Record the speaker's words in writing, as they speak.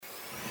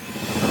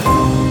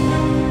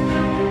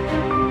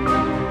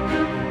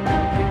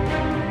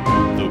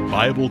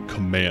Bible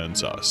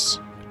commands us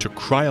to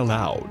cry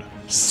aloud,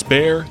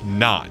 "Spare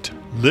not,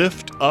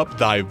 lift up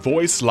thy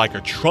voice like a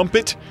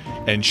trumpet,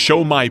 and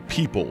show my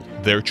people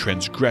their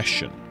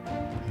transgression."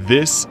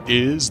 This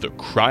is the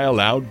Cry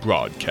Aloud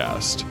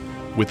broadcast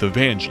with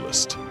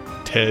evangelist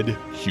Ted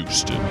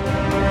Houston.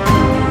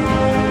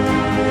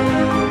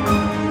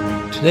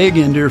 Today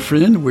again, dear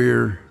friend,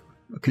 we're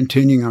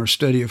continuing our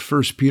study of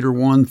 1 Peter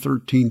 1,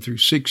 13 through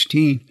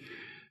 16,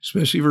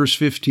 especially verse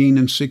 15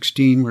 and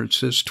 16, where it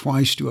says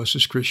twice to us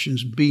as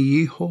Christians, "Be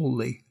ye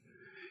holy."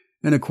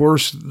 And of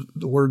course,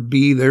 the word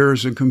 "be" there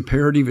is a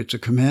comparative. It's a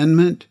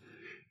commandment.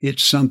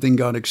 It's something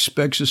God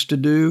expects us to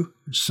do.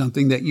 It's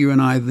something that you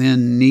and I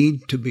then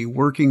need to be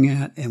working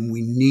at, and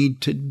we need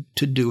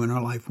to do in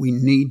our life. We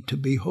need to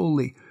be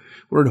holy.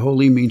 Word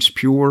holy means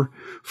pure,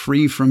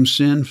 free from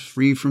sin,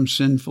 free from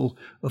sinful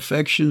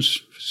affections,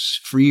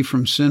 free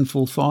from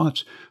sinful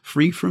thoughts,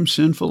 free from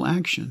sinful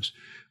actions.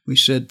 We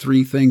said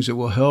three things that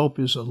will help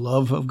is a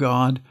love of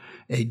God,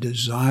 a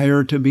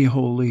desire to be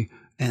holy,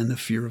 and the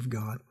fear of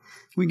God.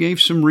 We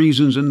gave some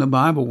reasons in the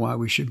Bible why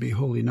we should be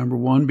holy. Number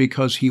one,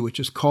 because he which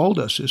has called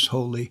us is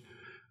holy.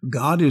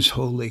 God is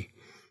holy,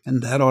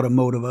 and that ought to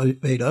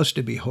motivate us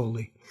to be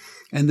holy.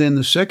 And then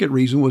the second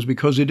reason was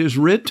because it is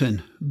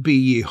written, "Be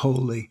ye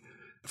holy,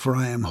 for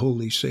I am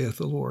holy, saith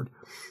the Lord."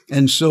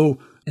 And so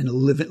in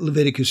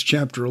Leviticus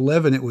chapter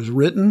 11, it was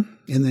written.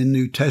 In the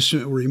New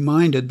Testament, we're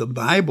reminded the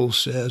Bible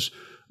says,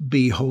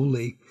 "Be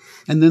holy."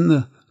 And then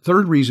the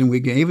third reason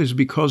we gave is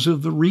because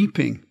of the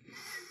reaping.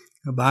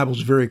 The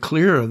Bible's very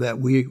clear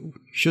that we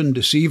shouldn't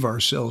deceive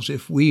ourselves.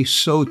 If we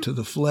sow to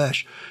the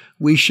flesh,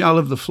 we shall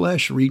of the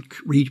flesh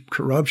reap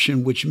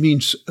corruption, which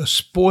means a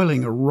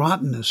spoiling, a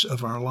rottenness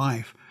of our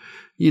life.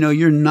 You know,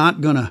 you're not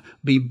going to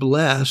be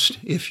blessed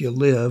if you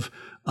live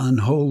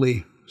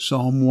unholy.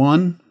 Psalm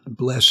 1,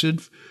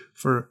 blessed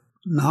for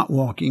not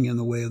walking in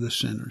the way of the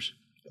sinners,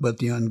 but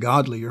the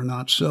ungodly are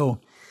not so.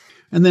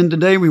 And then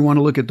today we want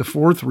to look at the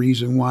fourth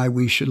reason why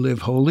we should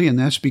live holy, and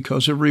that's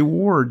because of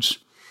rewards.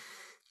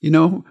 You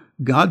know,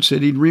 God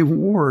said he'd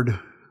reward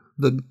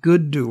the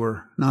good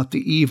doer, not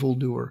the evil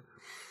doer.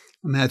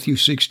 Matthew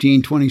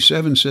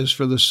 16:27 says,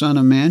 "For the Son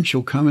of Man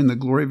shall come in the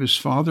glory of his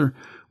Father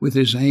with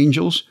his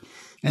angels,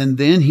 and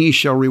then he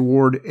shall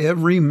reward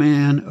every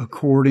man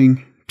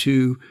according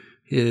to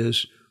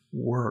his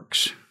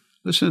works."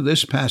 Listen to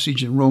this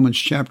passage in Romans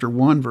chapter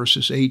 1,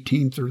 verses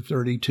 18 through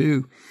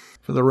 32.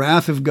 "For the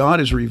wrath of God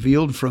is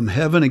revealed from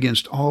heaven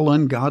against all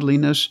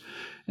ungodliness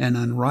and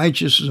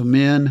unrighteousness of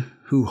men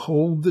who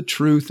hold the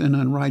truth in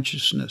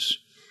unrighteousness,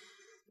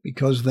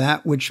 because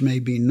that which may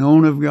be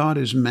known of God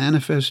is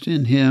manifest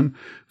in him,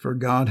 for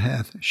God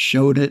hath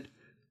showed it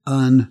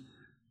unto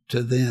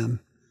them."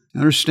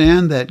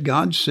 Understand that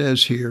God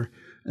says here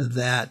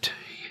that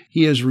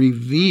he has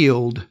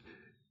revealed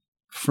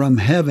from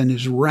heaven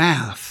his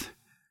wrath.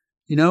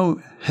 You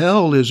know,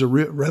 hell is a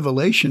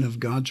revelation of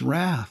God's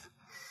wrath.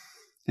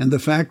 And the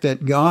fact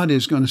that God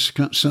is going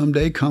to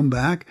someday come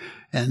back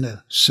and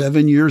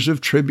 7 years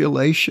of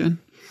tribulation,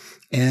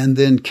 and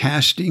then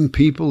casting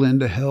people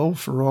into hell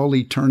for all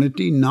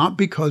eternity, not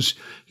because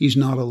he's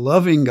not a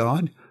loving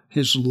God.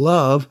 His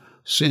love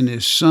sent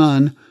his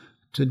Son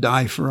to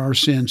die for our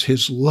sins.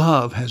 His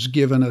love has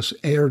given us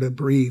air to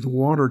breathe,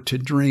 water to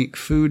drink,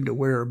 food to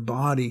wear,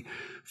 body,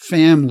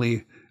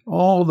 family,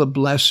 all the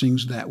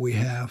blessings that we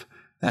have.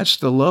 That's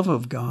the love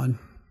of God.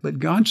 But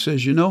God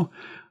says, you know,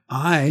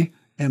 I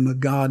am a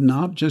God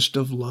not just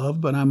of love,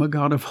 but I'm a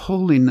God of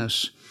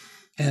holiness.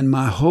 And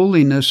my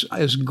holiness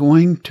is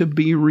going to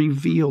be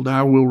revealed.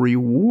 I will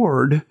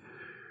reward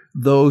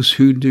those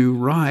who do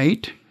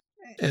right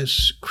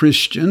as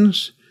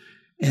Christians,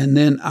 and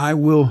then I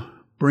will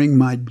bring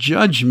my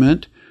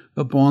judgment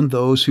upon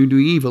those who do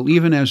evil.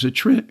 Even as a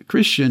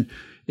Christian,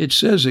 it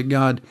says that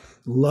God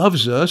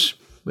loves us,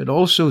 but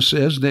also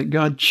says that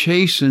God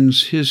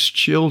chastens his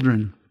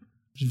children.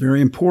 It's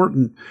very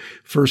important.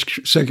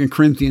 2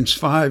 Corinthians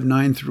 5,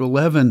 9 through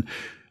 11,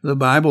 the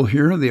Bible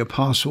here, the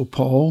Apostle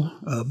Paul,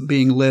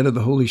 being led of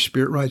the Holy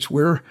Spirit, writes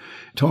where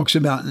talks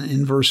about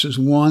in verses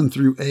 1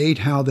 through 8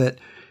 how that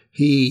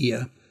he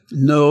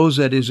knows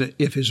that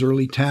if his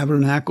earthly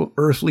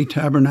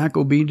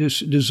tabernacle be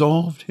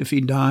dissolved, if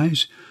he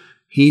dies,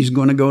 he's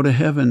going to go to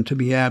heaven to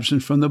be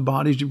absent from the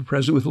body to be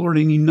present with the Lord.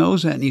 And he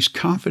knows that, and he's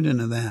confident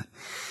of that.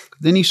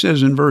 Then he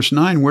says in verse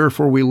 9,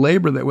 "Wherefore we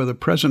labor that whether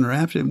present or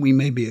absent, we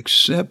may be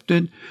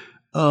accepted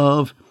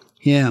of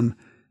him."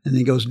 And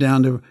he goes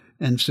down to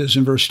and says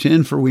in verse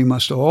 10, "For we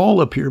must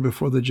all appear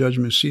before the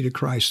judgment seat of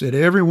Christ, that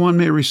everyone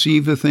may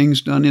receive the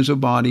things done in his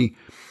body,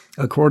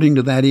 according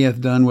to that he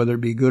hath done, whether it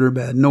be good or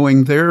bad.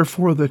 Knowing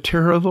therefore the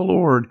terror of the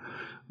Lord,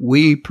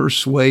 we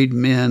persuade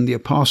men." The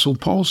Apostle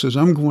Paul says,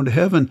 I'm going to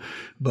heaven,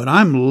 but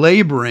I'm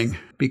laboring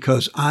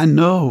because I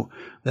know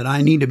that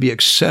I need to be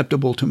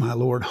acceptable to my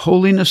Lord.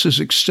 Holiness is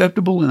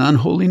acceptable and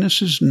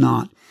unholiness is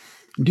not.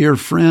 Dear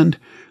friend,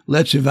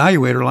 let's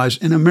evaluate our lives.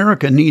 And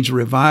America needs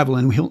revival,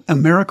 and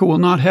America will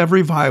not have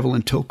revival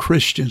until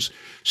Christians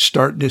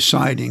start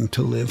deciding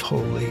to live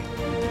holy.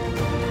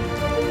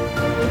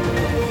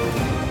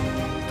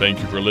 Thank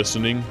you for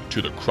listening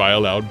to the Cry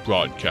Aloud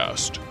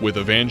broadcast with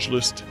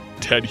evangelist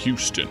Ted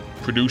Houston,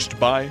 produced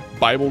by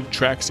Bible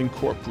Tracts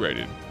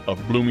Incorporated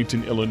of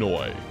Bloomington,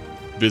 Illinois.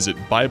 Visit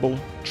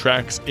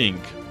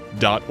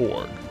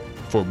BibleTractsinc.org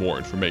for more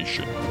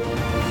information.